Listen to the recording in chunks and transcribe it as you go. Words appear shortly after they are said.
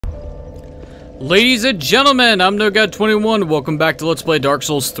Ladies and gentlemen, I'm NoGod21. Welcome back to Let's Play Dark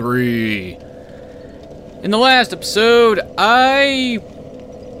Souls 3. In the last episode,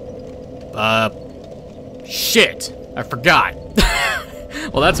 shit. I forgot.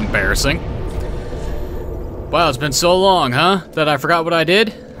 Well, that's embarrassing. Wow, it's been so long, huh? That I forgot what I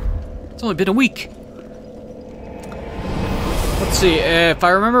did? It's only been a week. Let's see, if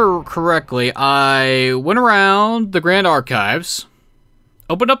I remember correctly, I went around the Grand Archives,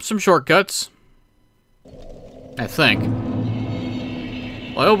 opened up some shortcuts, I think.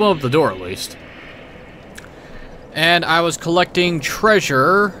 Well, I opened up the door, at least. And I was collecting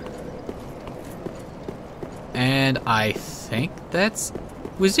treasure. And I think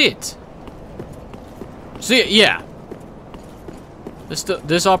was it. See, yeah.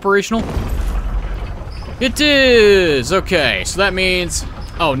 This operational? It is! Okay, so that means...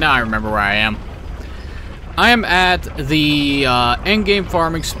 Oh, now I remember where I am. I am at the endgame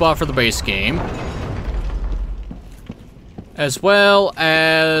farming spot for the base game. As well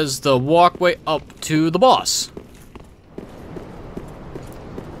as the walkway up to the boss.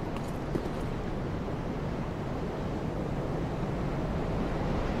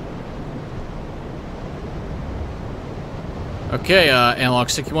 Okay, Analog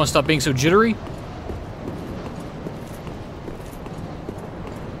Stick, you want to stop being so jittery?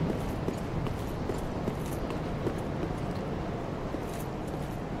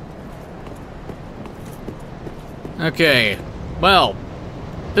 Okay, well,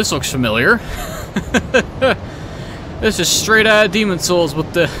 this looks familiar. This is straight out of Demon Souls with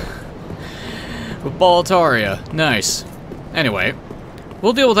Boletaria. Nice. Anyway,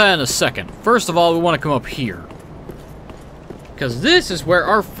 we'll deal with that in a second. First of all, we want to come up here. Because this is where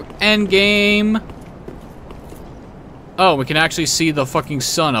our end game... Oh, we can actually see the fucking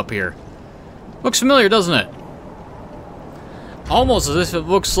sun up here. Looks familiar, doesn't it? Almost as if it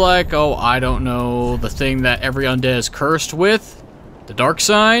looks like, oh, I don't know, the thing that every undead is cursed with? The dark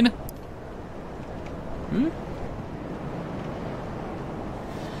sign? Hmm?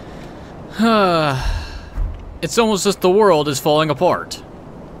 It's almost as if the world is falling apart.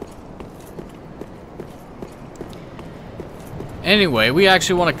 Anyway, we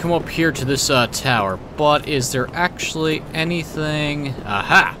actually want to come up here to this tower, but is there actually anything...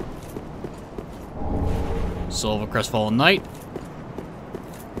 Aha! Soul of a Crestfallen Knight.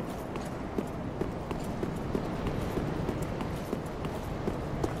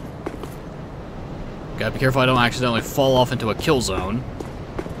 Gotta be careful I don't accidentally fall off into a kill zone.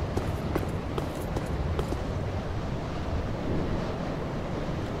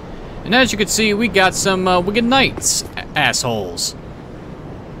 And as you can see, we got some Wicked Knights, assholes.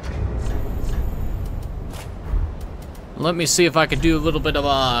 Let me see if I could do a little bit of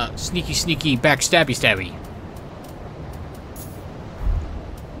a sneaky backstabby.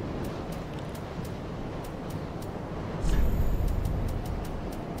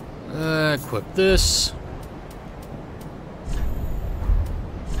 Equip this.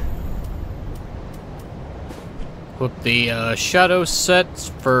 Equip the shadow sets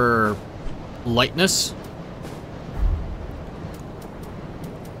for lightness.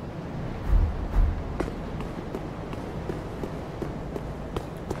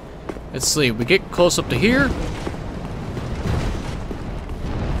 Let's see, we get close up to here.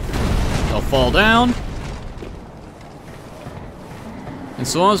 They'll fall down. And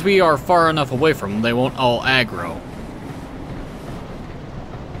so long as we are far enough away from them, they won't all aggro.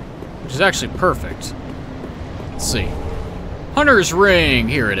 Which is actually perfect. Let's see. Hunter's Ring,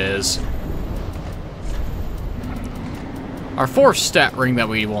 here it is. Our fourth stat ring that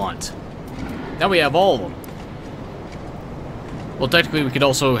we want. Now we have all of them. Well, technically we could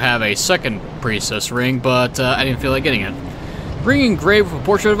also have a second priestess ring, but I didn't feel like getting it. Ring engraved with a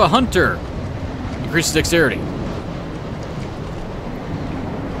portrait of a hunter. Increases dexterity.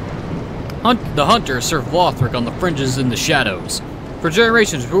 The hunter served Lothric on the fringes in the shadows. For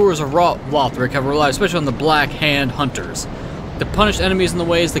generations, rulers of Lothric have relied especially on the Black Hand Hunters to punish enemies in the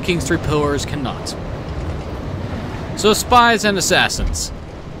ways the King's Three Pillars cannot. So spies and assassins.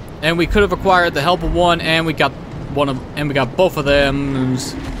 And we could have acquired the help of one, and we got both of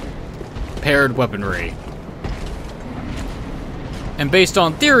them's paired weaponry. And based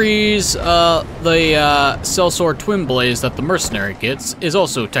on theories, the Sellsword Twin Blaze that the mercenary gets is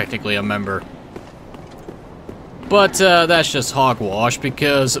also technically a member. But that's just hogwash,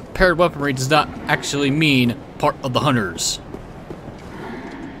 because paired weaponry does not actually mean part of the hunters.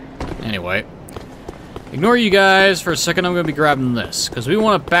 Anyway, ignore you guys for a second. I'm going to be grabbing this, because we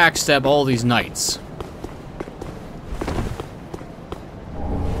want to backstab all these knights.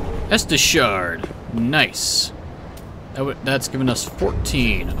 Estus Shard. Nice. That's given us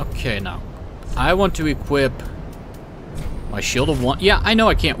 14. Okay, now. I want to equip my shield of one. Yeah, I know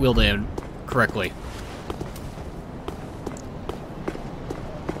I can't wield it correctly.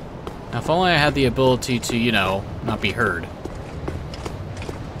 Now, if only I had the ability to, you know, not be heard.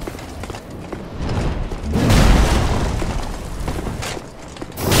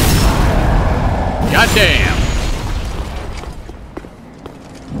 Goddamn!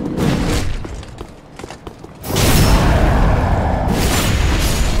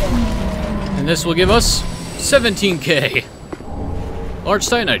 And this will give us 17k. Large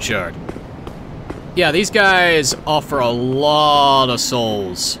Titanite Shard. Yeah, these guys offer a lot of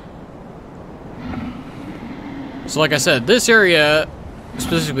souls. So like I said, this area,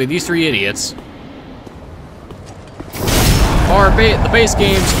 specifically these three idiots, are the base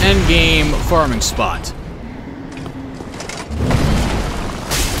game's endgame farming spot.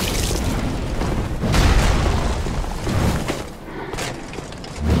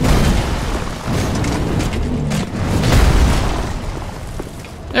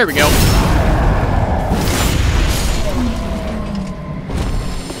 There we go.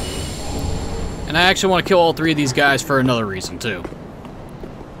 And I actually want to kill all three of these guys for another reason, too.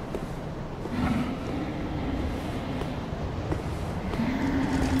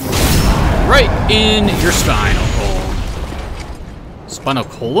 Right in your spinal column. Spinal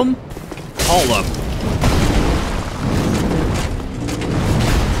column? Column.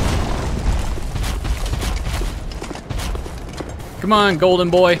 Come on, golden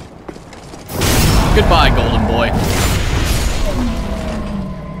boy. Goodbye, golden boy.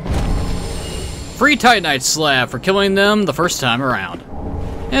 Free Titanite slab for killing them the first time around.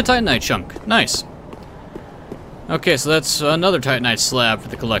 And a Titanite chunk. Nice. Okay, so that's another Titanite slab for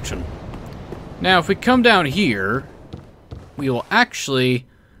the collection. Now, if we come down here, we will actually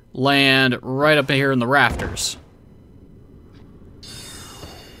land right up here in the rafters.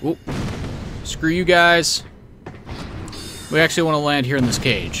 Oop. Screw you guys. We actually want to land here in this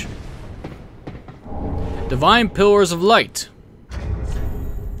cage. Divine Pillars of Light.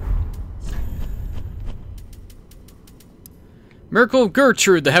 Miracle of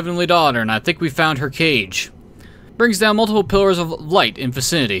Gertrude, the Heavenly Daughter, and I think we found her cage. Brings down multiple pillars of light in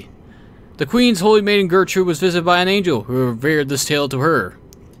vicinity. The Queen's holy maiden Gertrude was visited by an angel who revealed this tale to her.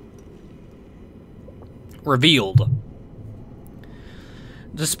 Revealed.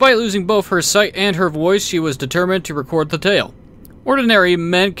 Despite losing both her sight and her voice, she was determined to record the tale. Ordinary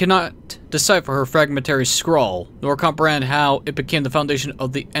men cannot decipher her fragmentary scrawl, nor comprehend how it became the foundation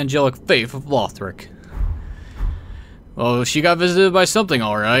of the angelic faith of Lothric. Well, she got visited by something,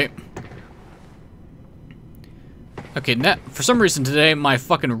 alright. Okay, for some reason today, my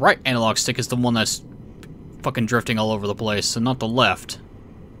fucking right analog stick is the one that's fucking drifting all over the place, and not the left.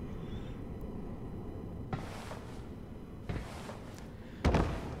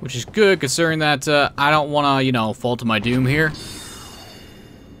 Which is good, considering that I don't want to, you know, fall to my doom here.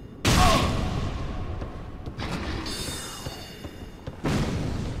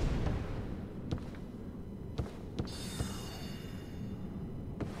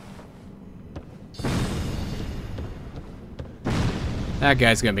 That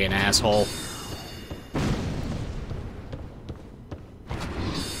guy's gonna be an asshole.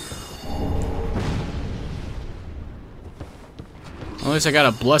 At least I got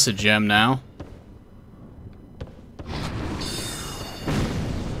a blessed gem now.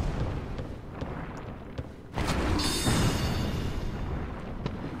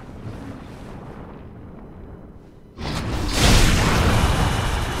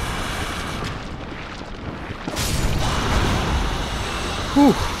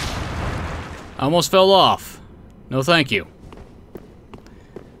 Whew. I almost fell off. No thank you.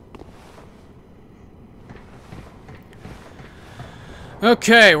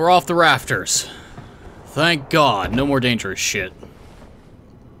 Okay, we're off the rafters. Thank God, no more dangerous shit.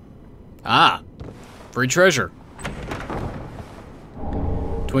 Ah, free treasure.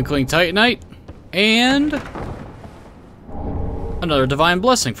 Twinkling Titanite, and another divine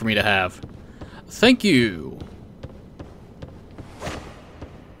blessing for me to have. Thank you.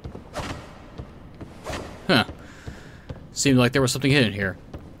 Huh. Seemed like there was something hidden here.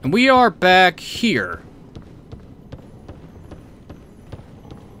 And we are back here.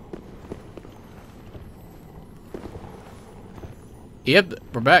 Yep,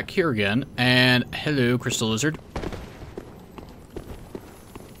 we're back here again. And hello, Crystal Lizard.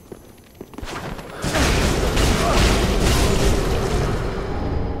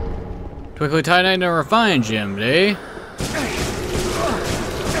 Twinkly Titanite and a refined gem, eh?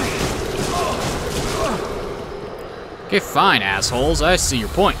 Okay, fine, assholes. I see your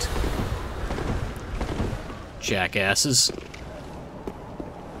point. Jackasses.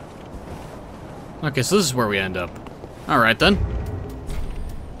 Okay, so this is where we end up. Alright then.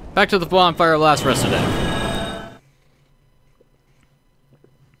 Back to the bonfire last rest of the day.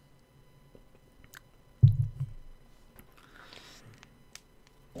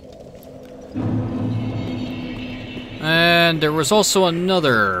 And there was also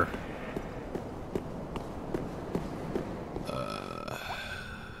another...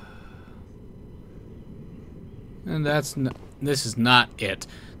 and that's this is not it.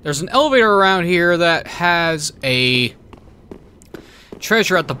 There's an elevator around here that has a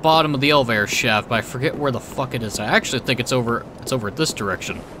treasure at the bottom of the elevator shaft, but I forget where the fuck it is. I actually think it's over at this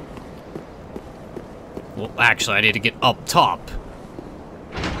direction. Well, actually, I need to get up top.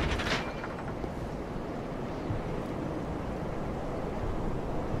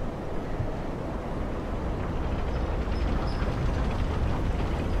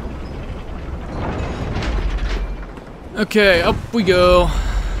 Okay, up we go.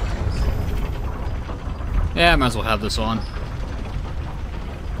 Yeah, I might as well have this on.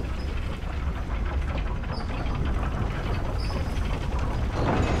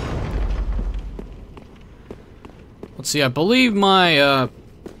 Let's see, I believe my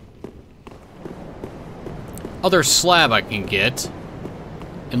other slab I can get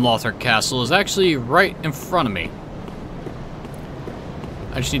in Lothric Castle is actually right in front of me.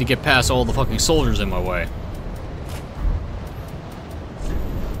 I just need to get past all the fucking soldiers in my way.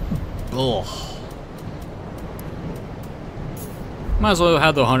 Ugh. Might as well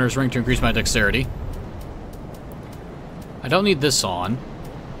have the Hunter's Ring to increase my dexterity. I don't need this on.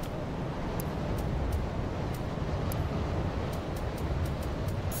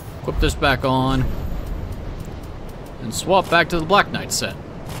 Equip this back on. And swap back to the Black Knight set.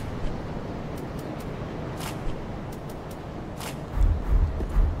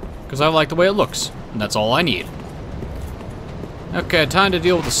 Because I like the way it looks. And that's all I need. Okay, time to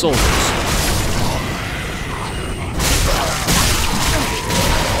deal with the soldiers.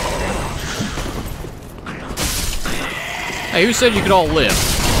 Hey, who said you could all live?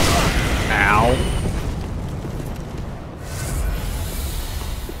 Ow.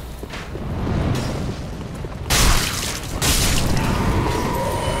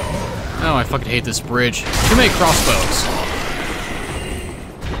 Oh, I fucking hate this bridge. Too many crossbows.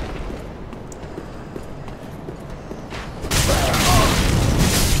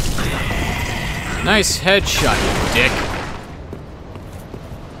 Nice headshot, you dick.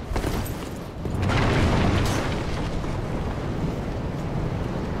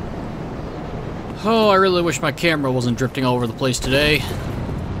 Oh, I really wish my camera wasn't drifting all over the place today.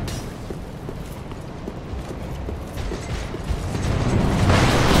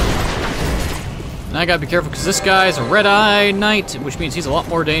 And I gotta be careful because this guy's a red-eye knight, which means he's a lot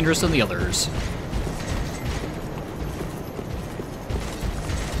more dangerous than the others.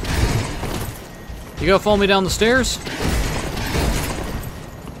 You gonna follow me down the stairs?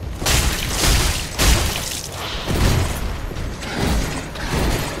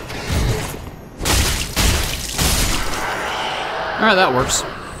 Alright, that works.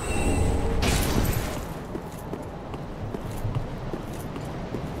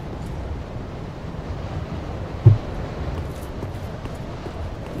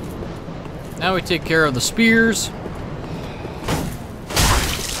 Now we take care of the spears.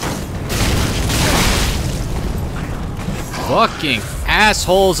 Fucking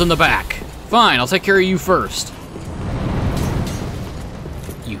assholes in the back. Fine, I'll take care of you first.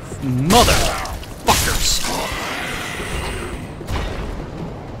 You motherfuckers.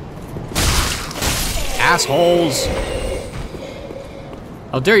 Assholes.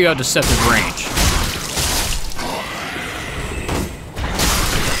 How dare you have deceptive range.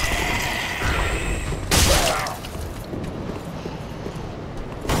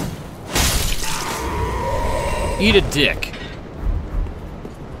 Eat a dick.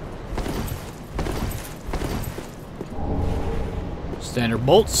 Standard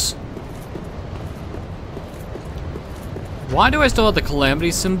bolts. Why do I still have the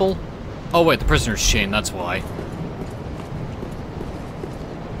Calamity symbol? Oh wait, the prisoner's chain, that's why.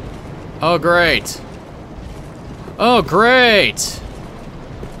 Oh great. Oh great!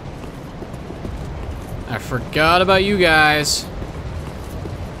 I forgot about you guys.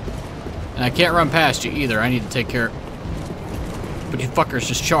 And I can't run past you either, I need to take care... But you fuckers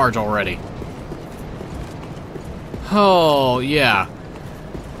just charge already. Oh, yeah.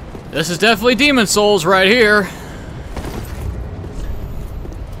 This is definitely Demon Souls right here.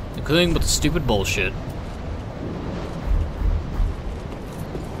 Including with the stupid bullshit.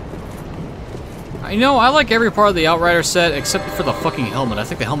 I know, I like every part of the Outrider set except for the fucking helmet. I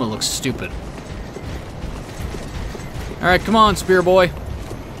think the helmet looks stupid. Alright, come on, Spear Boy.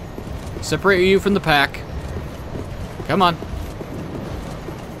 Separate you from the pack. Come on.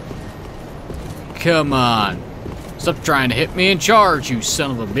 Come on. Stop trying to hit me and charge, you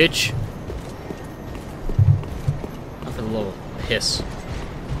son of a bitch. Not for the little piss.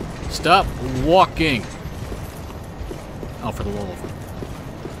 Stop walking. Oh, for the little...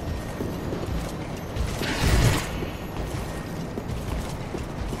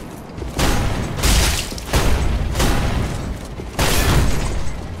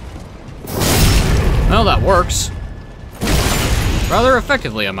 Well, that works. Rather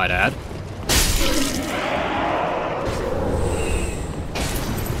effectively, I might add.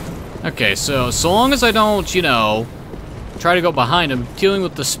 Okay, so long as I don't, you know, try to go behind him, dealing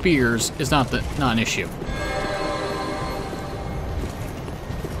with the spears is not an issue.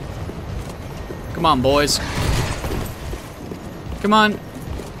 Come on, boys. Come on.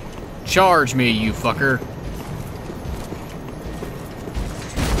 Charge me, you fucker.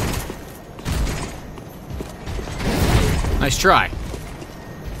 Nice try.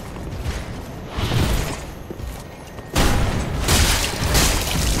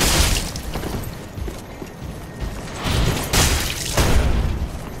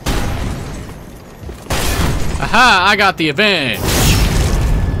 Aha! I got the advantage!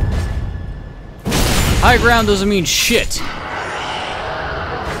 High ground doesn't mean shit.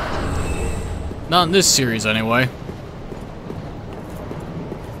 Not in this series, anyway.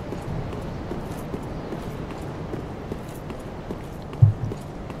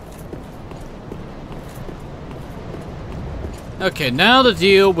 Okay, now to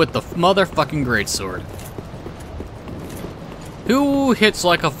deal with the motherfucking greatsword. Who hits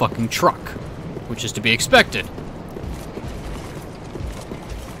like a fucking truck? Which is to be expected.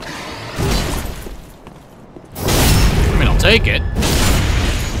 I mean, I'll take it.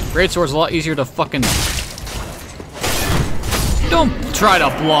 Greatsword's a lot easier to fucking... Don't try to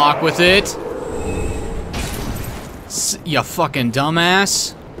block with it! You fucking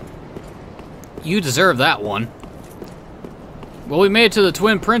dumbass. You deserve that one. Well, we made it to the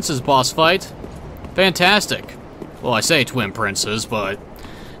Twin Princes boss fight. Fantastic. Well, I say Twin Princes, but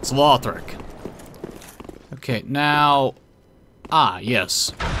it's Lothric. Okay, now... Ah,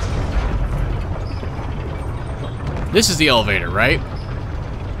 yes. This is the elevator, right?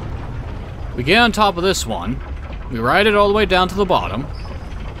 We get on top of this one. We ride it all the way down to the bottom.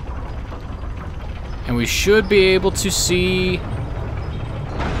 And we should be able to see...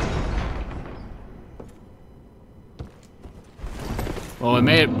 Well, we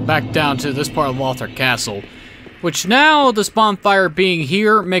made it back down to this part of Lothric Castle, which now, this bonfire being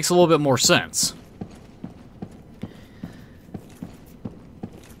here, makes a little bit more sense.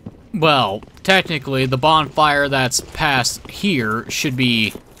 Well, technically, the bonfire that's past here should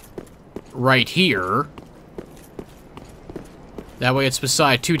be right here. That way it's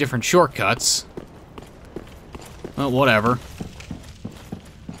beside two different shortcuts. Well, whatever.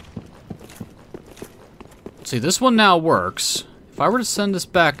 See, this one now works. If I were to send this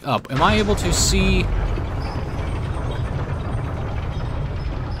back up, am I able to see...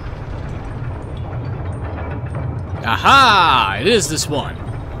 Aha! It is this one.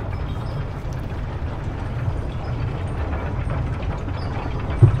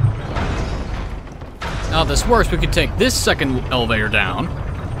 Now if this works, we could take this second elevator down.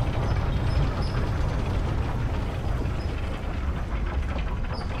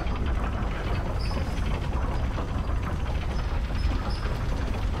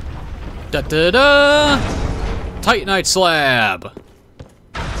 Da-da-da! Titanite slab!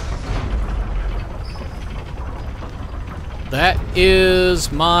 That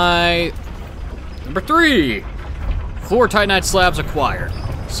is my... number 3! 4 Titanite slabs acquired.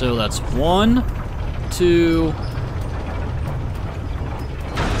 So that's 1, 2,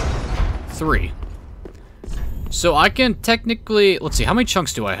 3. So I can technically... let's see, how many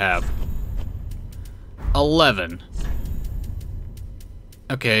chunks do I have? 11.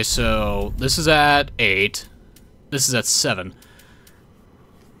 Okay, so this is at 8. This is at 7.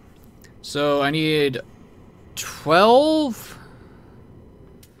 So I need 12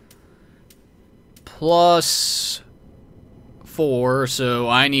 plus 4, so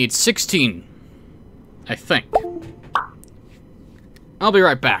I need 16, I think. I'll be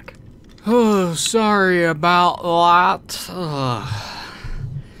right back. Oh, sorry about that.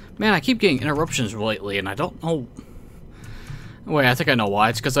 Man, I keep getting interruptions lately, and I don't know... Wait, I think I know why.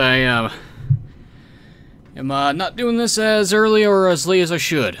 It's because I am not doing this as early or as late as I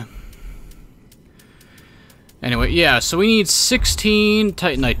should. Anyway, yeah, so we need 16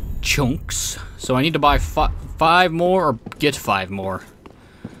 Titanite chunks. So I need to buy 5 more, or get 5 more.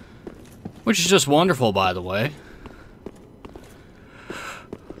 Which is just wonderful, by the way.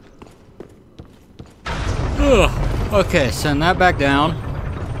 Ugh. Okay, send that back down.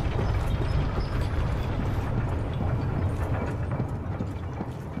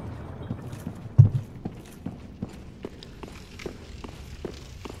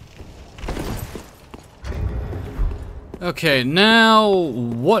 Okay, now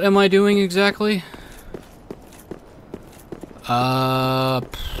what am I doing exactly? Oh,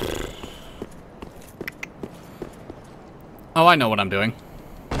 I know what I'm doing.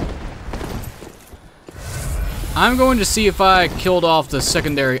 I'm going to see if I killed off the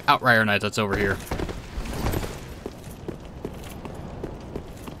secondary Outrider Knight that's over here.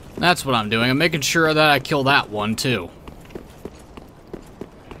 That's what I'm doing. I'm making sure that I kill that one, too.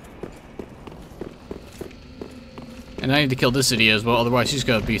 And I need to kill this idiot as well, otherwise he's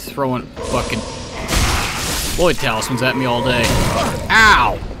gonna be throwing fucking Lloyd Talismans at me all day.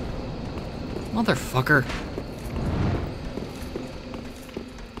 Ow! Motherfucker.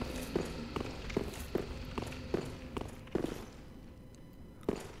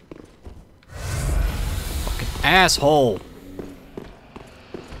 Fucking asshole.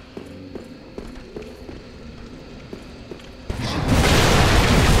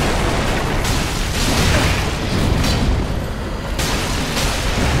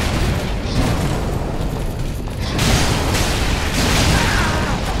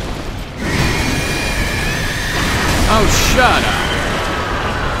 Oh, shut up.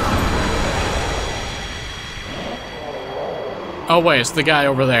 Oh, wait, it's the guy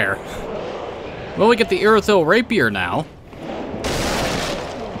over there. Well, we get the Irithyll Rapier now.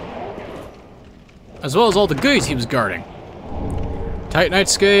 As well as all the goodies he was guarding. Titanite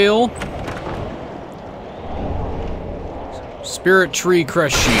Scale. Spirit Tree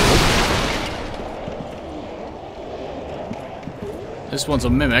Crest Shield. This one's a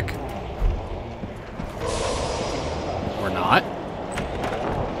Mimic. Not.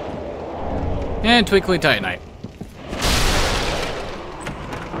 And Twinkling Titanite.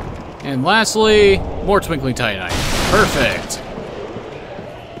 And lastly, more Twinkling Titanite. Perfect.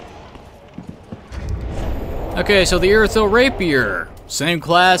 Okay, so the Irithyll Rapier. Same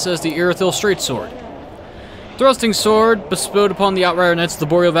class as the Irithyll Straight Sword. Thrusting Sword, bestowed upon the Outrider Knights of the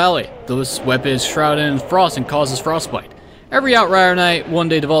Boreal Valley. This weapon is shrouded in frost and causes frostbite. Every Outrider Knight one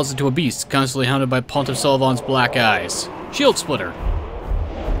day devolves into a beast, constantly hounded by Pontiff Sulyvahn's black eyes. Shield Splitter.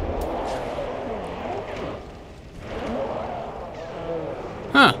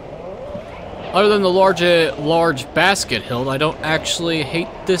 Huh. Other than the large basket hilt, I don't actually hate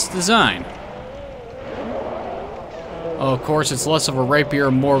this design. Oh, of course, it's less of a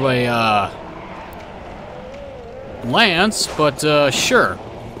rapier, more of a, lance, but, sure.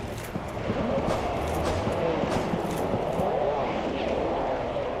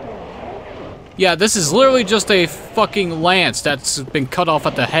 Yeah, this is literally just a fucking lance that's been cut off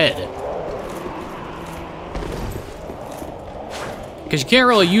at the head. Because you can't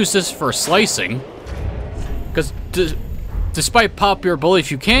really use this for slicing. Because despite popular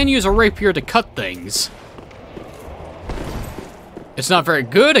belief, you can use a rapier to cut things. It's not very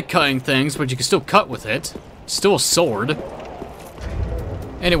good at cutting things, but you can still cut with it. It's still a sword.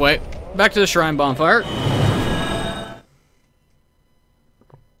 Anyway, back to the Shrine Bonfire.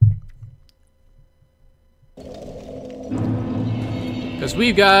 Because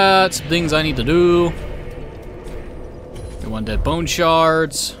we've got some things I need to do. One dead bone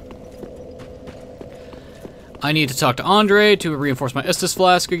shards. I need to talk to Andre to reinforce my Estus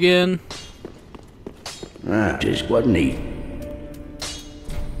flask again. Just what neat.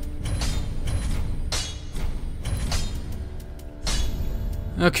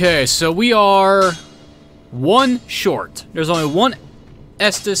 Okay, so we are one short. There's only one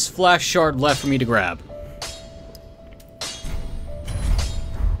Estus flask shard left for me to grab.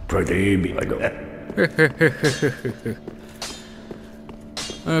 Pretty like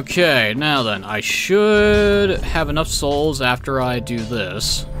Okay, now then, I should have enough souls after I do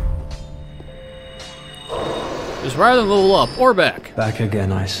this. Just rather than level up, or back. Back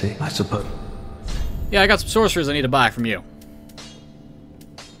again, I see. I suppose. Yeah, I got some sorcerers I need to buy from you.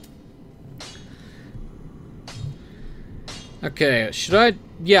 Okay, should I...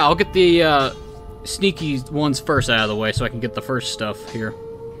 Yeah, I'll get the sneaky ones first out of the way so I can get the first stuff here.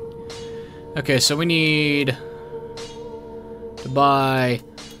 Okay, so we need to buy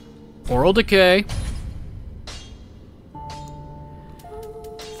Oral Decay,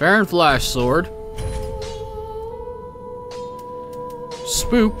 Farron Flash Sword,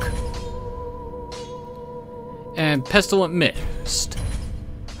 Spook, and Pestilent Mist.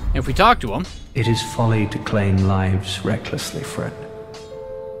 And if we talk to him... It is folly to claim lives recklessly, friend.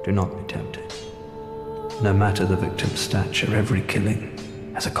 Do not be tempted. No matter the victim's stature, every killing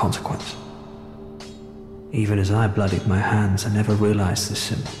has a consequence. Even as I bloodied my hands, I never realized this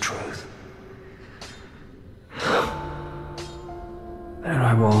simple truth. There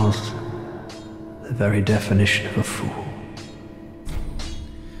I was, the very definition of a fool.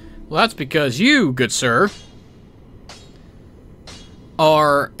 Well, that's because you, good sir,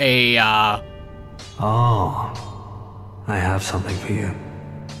 are a, Oh, I have something for you.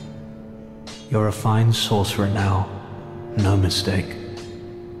 You're a fine sorcerer now, no mistake.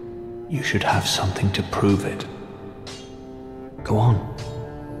 You should have something to prove it. Go on.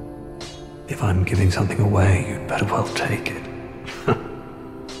 If I'm giving something away, you'd better well take it.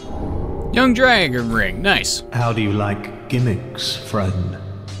 Young Dragon Ring, nice. How do you like gimmicks, friend?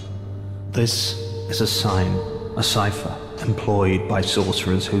 This is a sign, a cipher, employed by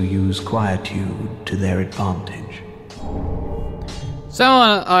sorcerers who use quietude to their advantage.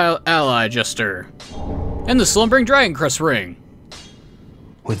 Sound ally, Jester. And the Slumbering Dragon Crest Ring.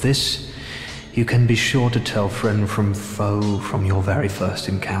 With this, you can be sure to tell friend from foe from your very first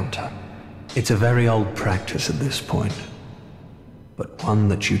encounter. It's a very old practice at this point, but one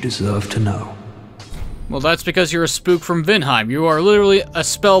that you deserve to know. Well, that's because you're a spook from Vinheim. You are literally a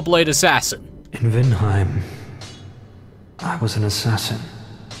Spellblade assassin. In Vinheim, I was an assassin.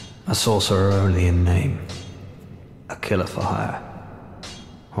 A sorcerer only in name. A killer for hire.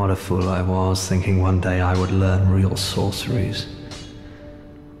 What a fool I was, thinking one day I would learn real sorceries.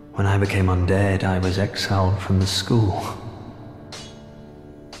 When I became undead, I was exiled from the school.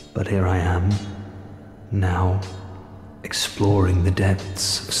 But here I am, now, exploring the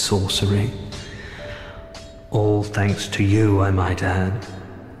depths of sorcery. All thanks to you, I might add.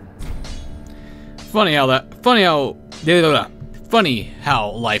 Funny how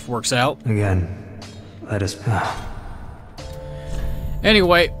life works out. Again, let us...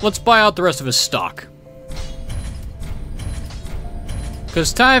 Anyway, let's buy out the rest of his stock.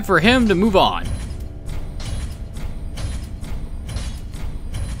 Because time for him to move on.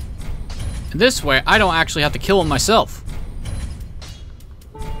 And this way, I don't actually have to kill him myself.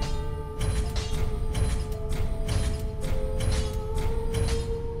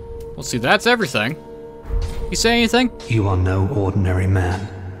 Well, see, that's everything. You say anything? You are no ordinary man.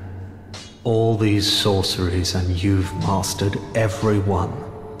 All these sorceries, and you've mastered every one.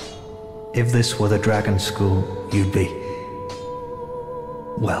 If this were the Dragon School, you'd be...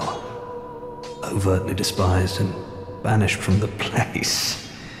 well, overtly despised and banished from the place.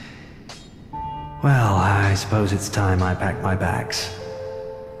 Well, I suppose it's time I packed my bags.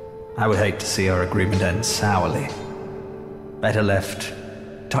 I would hate to see our agreement end sourly. Better left,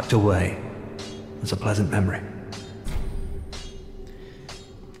 tucked away, as a pleasant memory.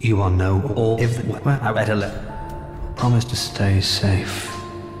 You are no all if I better left. Promise to stay safe.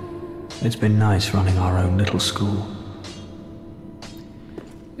 It's been nice running our own little school.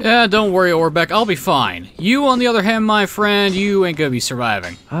 Yeah, don't worry, Orbeck, I'll be fine. You, on the other hand, my friend, you ain't gonna be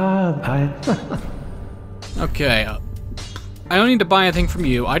surviving. Okay, I don't need to buy anything from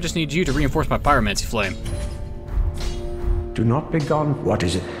you, I just need you to reinforce my pyromancy flame. Do not be gone. What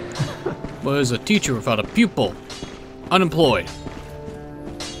is it? Was a teacher without a pupil. Unemployed.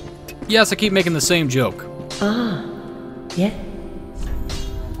 Yes, I keep making the same joke. Yeah.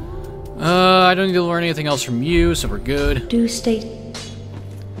 I don't need to learn anything else from you, so we're good. Do state.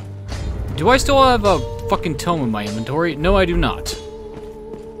 Do I still have a fucking tome in my inventory? No, I do not.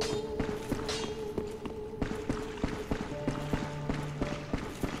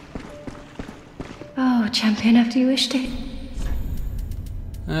 Oh, champion, after you wished it.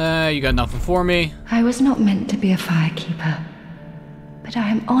 You got nothing for me. I was not meant to be a firekeeper, but I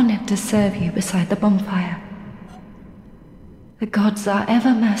am honored to serve you beside the bonfire. The gods are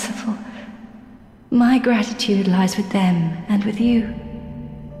ever merciful. My gratitude lies with them and with you.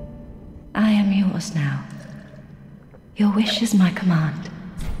 I am yours now. Your wish is my command.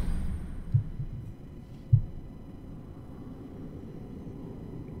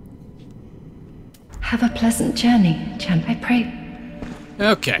 Have a pleasant journey, champ, I pray.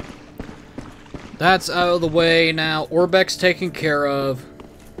 Okay. That's out of the way now. Orbeck's taken care of.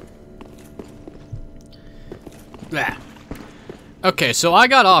 Ah. Okay, so I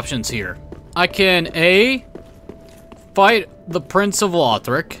got options here. I can, A, fight the Prince of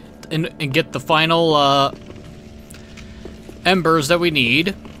Lothric and get the final, embers that we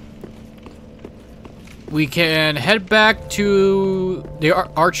need. We can head back to the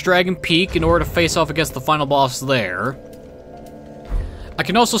Archdragon Peak in order to face off against the final boss there. I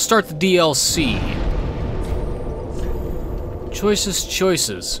can also start the DLC.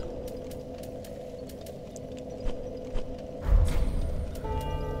 Choices.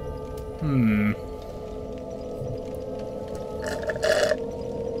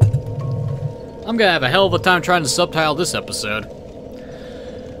 I'm gonna have a hell of a time trying to subtitle this episode.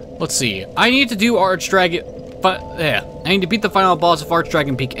 Let's see. I need to do Archdragon... I need to beat the final boss of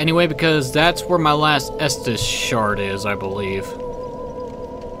Archdragon Peak anyway, because that's where my last Estus shard is, I believe.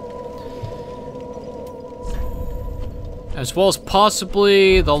 As well as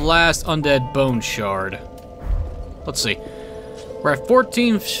possibly the last Undead Bone Shard. Let's see. We're at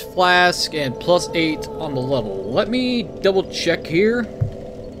 14 flask and plus 8 on the level. Let me double check here.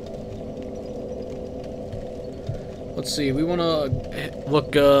 Let's see, we want to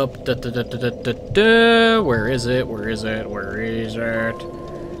look up... Where is it? Where is it? Where is it?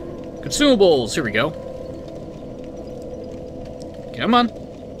 Consumables! Here we go. Come on.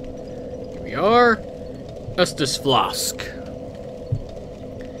 Here we are. Estus Flask.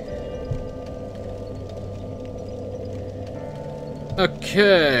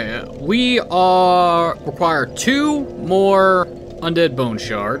 Okay, we require 2 more Undead Bone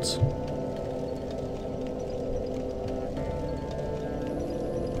Shards.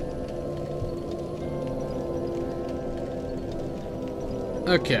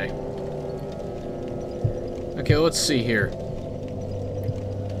 Okay. Okay, let's see here.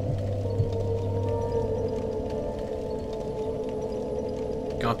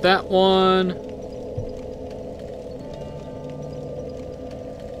 Got that one.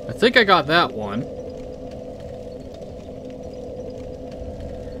 I think I got that one.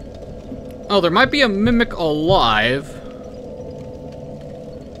 Oh, there might be a Mimic alive.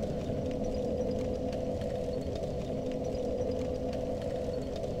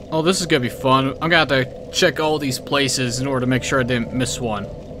 Oh, this is gonna be fun. I'm gonna have to check all these places in order to make sure I didn't miss one.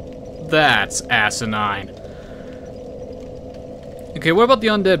 That's asinine. Okay, what about the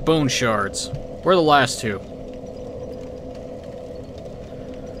Undead Bone Shards? Where are the last 2?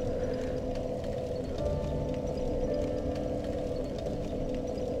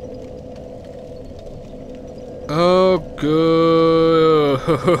 Oh, good.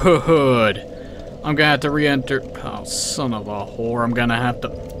 I'm gonna have to re-enter. Oh, son of a whore. I'm gonna have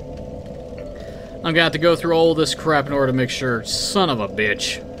to go through all this crap in order to make sure. Son of a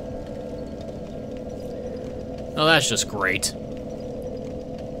bitch. Oh, that's just great.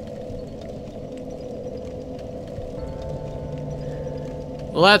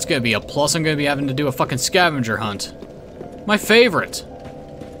 Well, that's gonna be a plus. I'm gonna be having to do a fucking scavenger hunt. My favorite.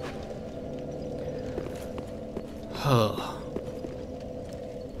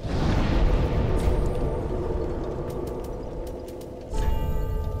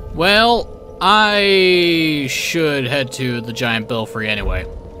 Well, I should head to the Giant Belfry anyway.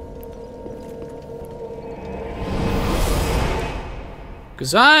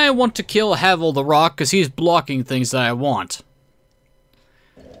 Because I want to kill Havel the Rock, because he's blocking things that I want.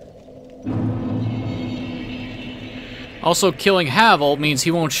 Also, killing Havel means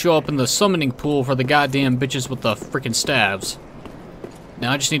he won't show up in the summoning pool for the goddamn bitches with the freaking stabs.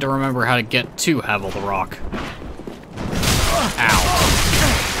 Now I just need to remember how to get to Havel the Rock. Ow.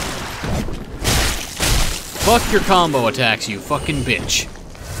 Fuck your combo attacks, you fucking bitch.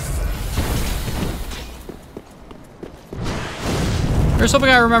 There's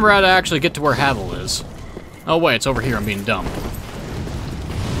something I remember how to actually get to where Havel is. Oh wait, it's over here, I'm being dumb.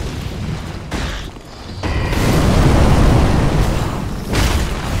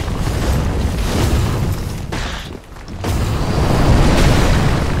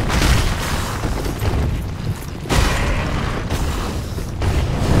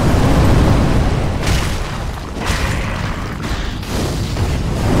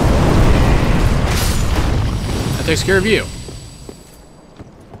 That takes care of you.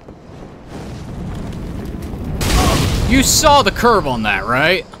 You saw the curve on that,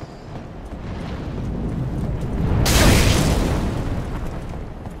 right?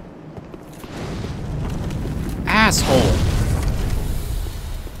 Asshole.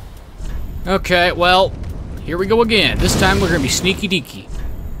 Okay, well, here we go again. This time we're gonna be sneaky deaky.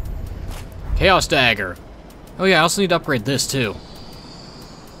 Chaos Dagger. Oh yeah, I also need to upgrade this too.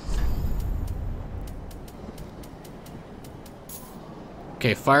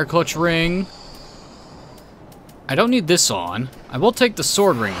 Okay, Fire Clutch Ring. I don't need this on. I will take the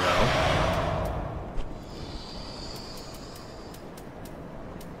sword ring, though.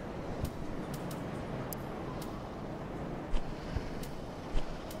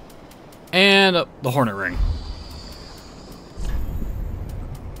 And the Hornet ring.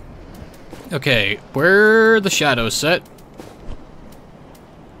 Okay, where are the shadows set?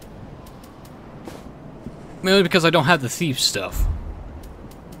 Mainly because I don't have the thief stuff.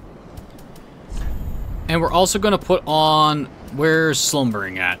 And we're also going to put on... Where's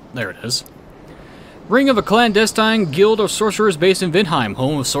Slumbering at? There it is. Ring of a clandestine guild of sorcerers based in Vinheim,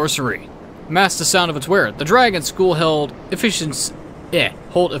 home of sorcery. masked the sound of its wearer. The Dragon School hold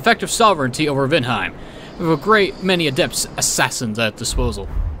effective sovereignty over Vinheim, with a great many adept assassins at disposal.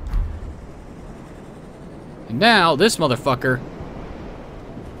 And now, this motherfucker...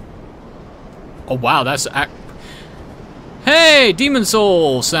 Oh wow, that's... Hey! Demon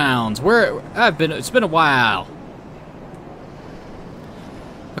Soul sounds! It's been a while.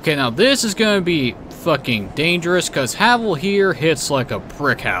 Okay, now this is gonna be fucking dangerous, because Havel here hits like a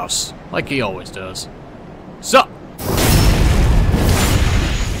brick house. Like he always does. Sup?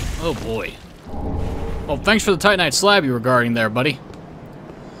 Oh boy. Well, thanks for the Titanite slab you were guarding there, buddy.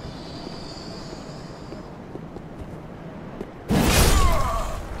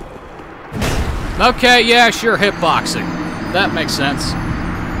 Okay, yeah, sure, hitboxing. That makes sense.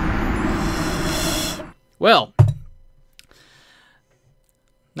 Well.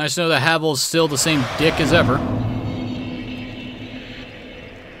 Nice to know that Havel's still the same dick as ever.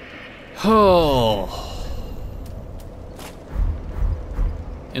 Oh.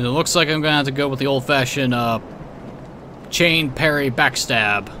 And it looks like I'm gonna have to go with the old-fashioned, chain parry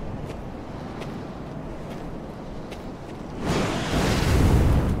backstab.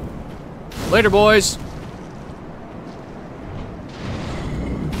 Later, boys.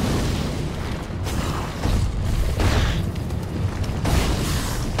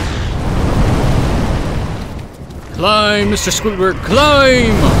 Climb, Mr. Squidward,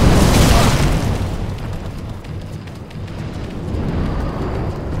 climb!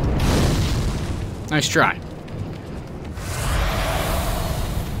 Nice try.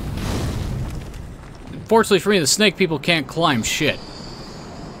 Unfortunately for me, the snake people can't climb shit.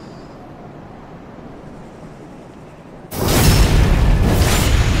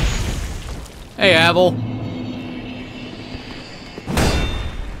 Hey, Havel.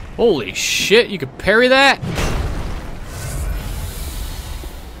 Holy shit, you could parry that?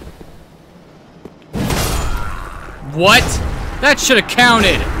 What? That should have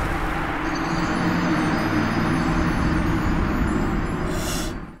counted.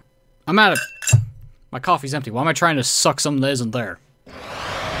 I'm out of... My coffee's empty. Why am I trying to suck something that isn't there?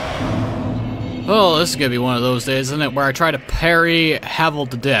 Oh, this is gonna be one of those days, isn't it? Where I try to parry Havel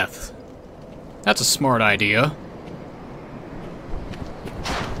to death. That's a smart idea.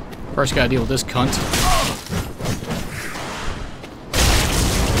 First gotta deal with this cunt.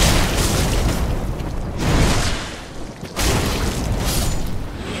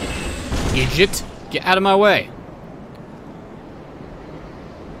 Idiot! Get out of my way!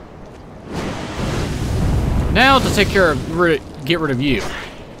 Now to take care of, get rid of you.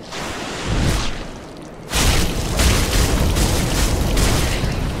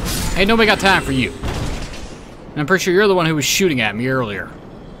 Hey, nobody got time for you. And I'm pretty sure you're the one who was shooting at me earlier.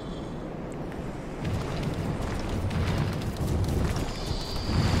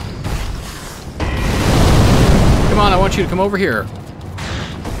 Come on, I want you to come over here.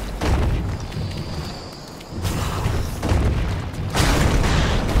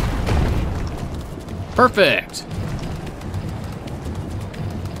 Perfect.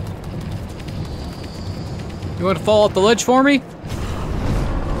 You want to fall off the ledge for me?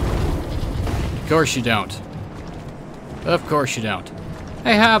 Of course you don't. Of course you don't.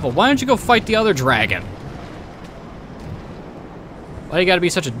 Hey, Havel, why don't you go fight the other dragon? Why you gotta be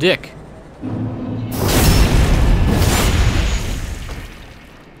such a dick?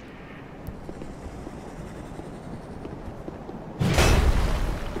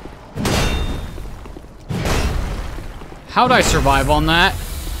 How'd I survive on that?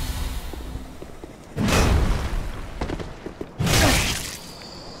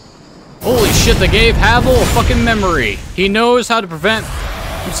 Holy shit, they gave Havel a fucking memory. He knows how to prevent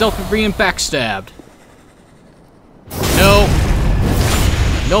himself from being backstabbed. No.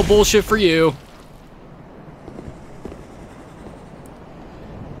 No bullshit for you.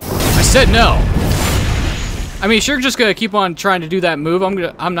 I said no. I mean, if you're just gonna keep on trying to do that move,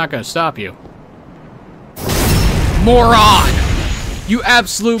 I'm not gonna stop you. Moron! You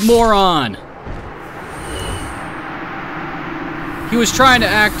absolute moron! He was trying to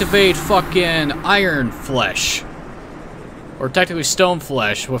activate fucking Iron Flesh. Or technically Stone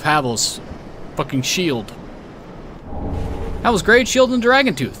Flesh with Havel's fucking shield. Havel's Great Shield and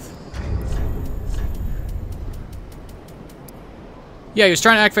Dragon Tooth. Yeah, he was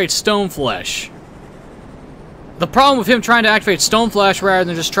trying to activate Stone Flesh. The problem with him trying to activate Stone Flesh rather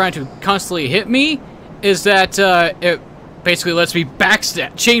than just trying to constantly hit me is that it basically lets me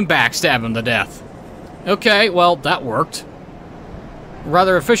chain backstab him to death. Okay, well, that worked.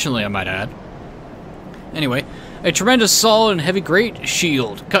 Rather efficiently, I might add. Anyway, a tremendous, solid, and heavy great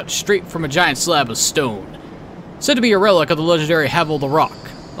shield cut straight from a giant slab of stone. Said to be a relic of the legendary Havel the Rock.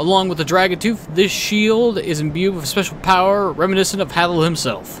 Along with the Dragon Tooth, this shield is imbued with a special power reminiscent of Havel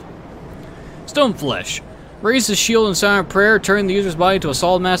himself. Stone Flesh. Raise the shield in silent prayer, turning the user's body into a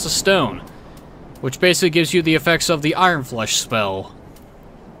solid mass of stone, which basically gives you the effects of the Iron Flesh spell.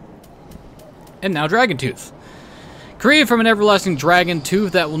 And now Dragon Tooth. Created from an everlasting dragon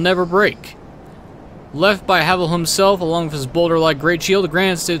tooth that will never break. Left by Havel himself, along with his boulder-like great shield,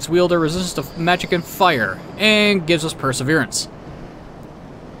 grants its wielder resistance to magic and fire, and gives us perseverance.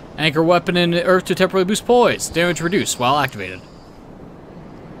 Anchor weapon in the earth to temporarily boost poise, damage reduced while activated.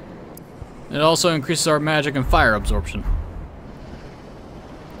 It also increases our magic and fire absorption.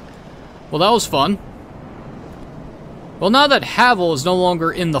 Well, that was fun. Well, now that Havel is no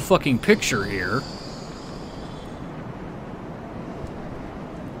longer in the fucking picture here,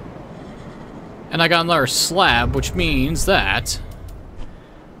 and I got another slab, which means that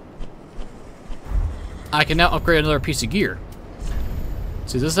I can now upgrade another piece of gear.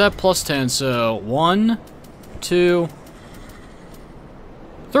 See, this is at plus 10, so 1, 2,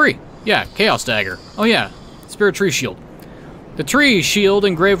 3. Yeah, Chaos Dagger. Oh yeah, Spirit Tree Shield. The tree shield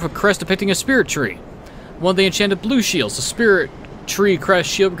engraved with a crest depicting a spirit tree. One of the enchanted blue shields, the Spirit Tree Crest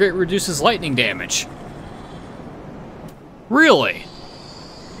Shield greatly reduces lightning damage. Really?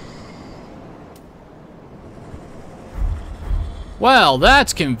 Well,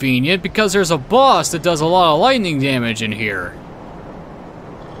 that's convenient because there's a boss that does a lot of lightning damage in here.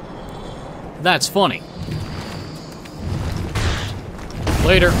 That's funny.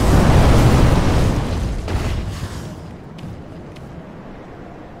 Later.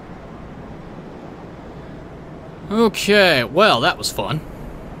 Okay, well, that was fun.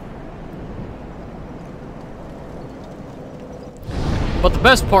 But the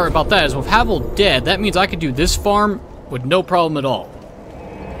best part about that is with Havel dead, that means I can do this farm with no problem at all.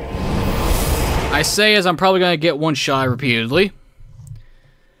 I say as I'm probably going to get one shot repeatedly.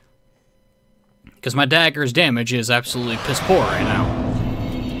 Because my dagger's damage is absolutely piss poor right now.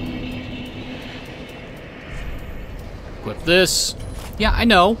 Equip this. Yeah, I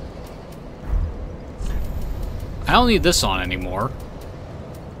know. I don't need this on anymore.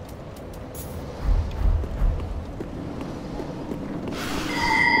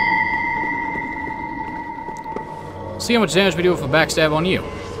 See how much damage we do with a backstab on you.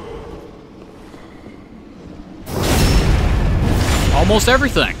 Almost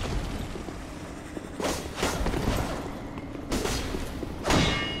everything.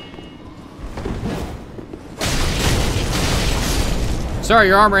 Sorry,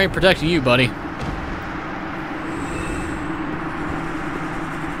 your armor ain't protecting you, buddy.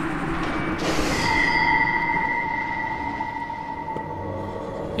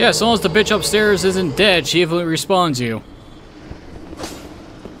 Yeah, as long as the bitch upstairs isn't dead, she eventually respawns you.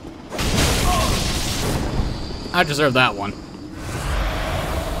 I deserve that one.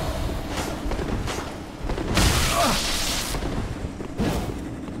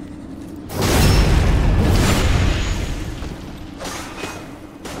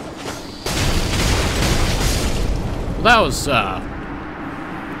 Well, that was,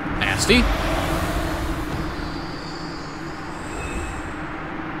 nasty.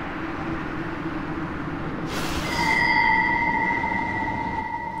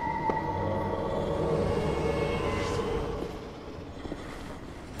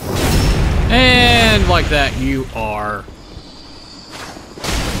 And like that, you are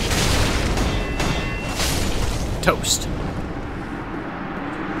toast.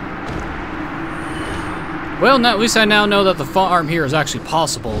 Well, now, at least I now know that the farm here is actually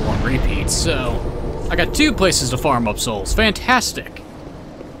possible on repeats, so I got 2 places to farm up souls. Fantastic.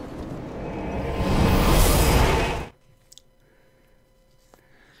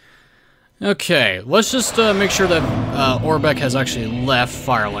 Okay, let's just make sure that Orbeck has actually left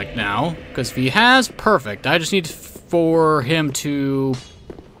Firelink now, because if he has, perfect. I just need for him to...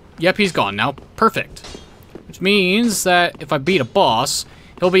 Yep, he's gone now. Perfect. Which means that if I beat a boss,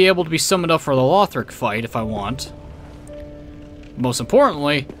 he'll be able to be summoned up for the Lothric fight if I want. Most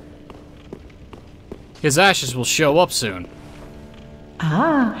importantly, his ashes will show up soon.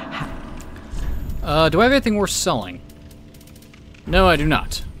 Ah. Do I have anything worth selling? No, I do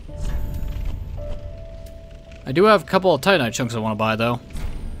not. I do have a couple of Titanite chunks I want to buy, though.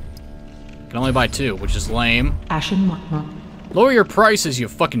 Can only buy 2, which is lame. Ashen whatnot. Lower your prices, you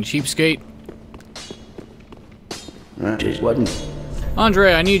fucking cheapskate. Just wasn't.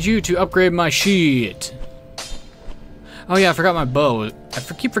 Andre, I need you to upgrade my shit. Oh yeah, I forgot my bow.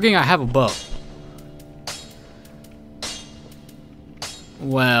 Keep forgetting I have a bow.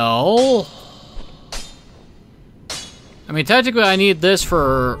 Well... I mean, technically I need this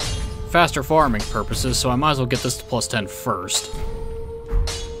for faster farming purposes, so I might as well get this to plus 10 first.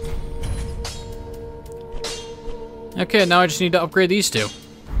 Okay, now I just need to upgrade these two.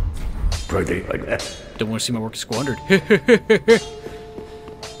 Pretty like that. Don't want to see my work squandered.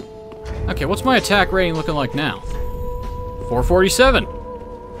 Okay, what's my attack rating looking like now? 447.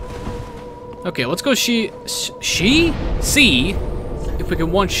 Okay, let's go see if we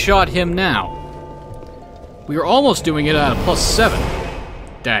can one-shot him now. We are almost doing it at a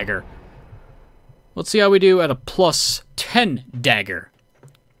 +7 dagger. Let's see how we do at a +10 dagger.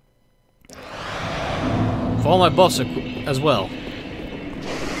 With all my buffs as well.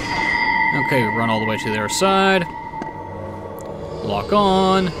 Okay, we run all the way to the other side. Lock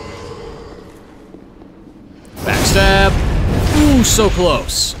on. Backstab. Ooh, so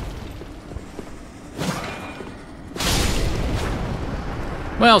close.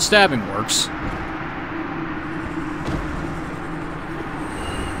 Well, stabbing works.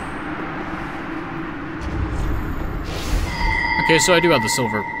 Okay, so I do have the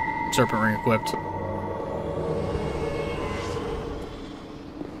silver serpent ring equipped.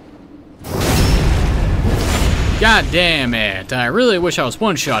 God damn it. I really wish I was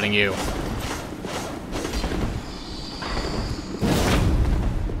one-shotting you.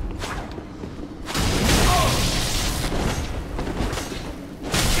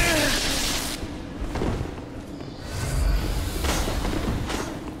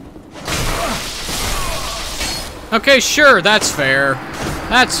 Okay, sure, that's fair.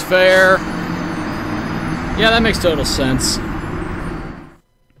 That's fair. Yeah, that makes total sense.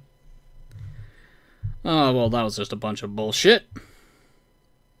 Oh, well, that was just a bunch of bullshit.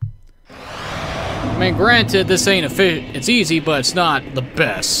 I mean, granted, this ain't it's easy, but it's not the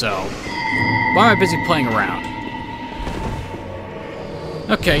best, so why am I busy playing around?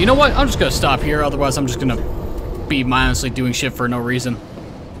 Okay, you know what? I'm just gonna stop here, otherwise I'm just gonna be mindlessly doing shit for no reason.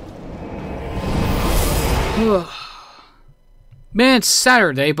 Man, it's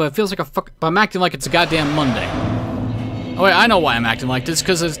Saturday, but it feels like I'm acting like it's a goddamn Monday. Oh wait, I know why I'm acting like this,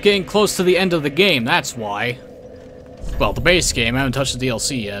 because it's getting close to the end of the game, that's why. Well, the base game, I haven't touched the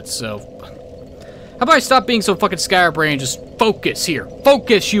DLC yet, so... How about I stop being so fucking scatterbrained and just focus here?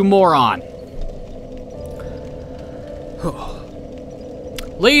 Focus, you moron!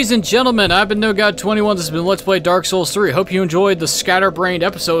 Ladies and gentlemen, I've been NoGod21, this has been Let's Play Dark Souls 3. Hope you enjoyed the scatterbrained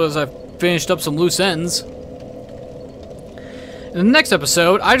episode as I finished up some loose ends. In the next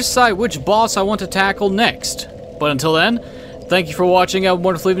episode, I decide which boss I want to tackle next. But until then, thank you for watching, have a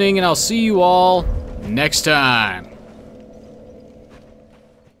wonderful evening, and I'll see you all next time.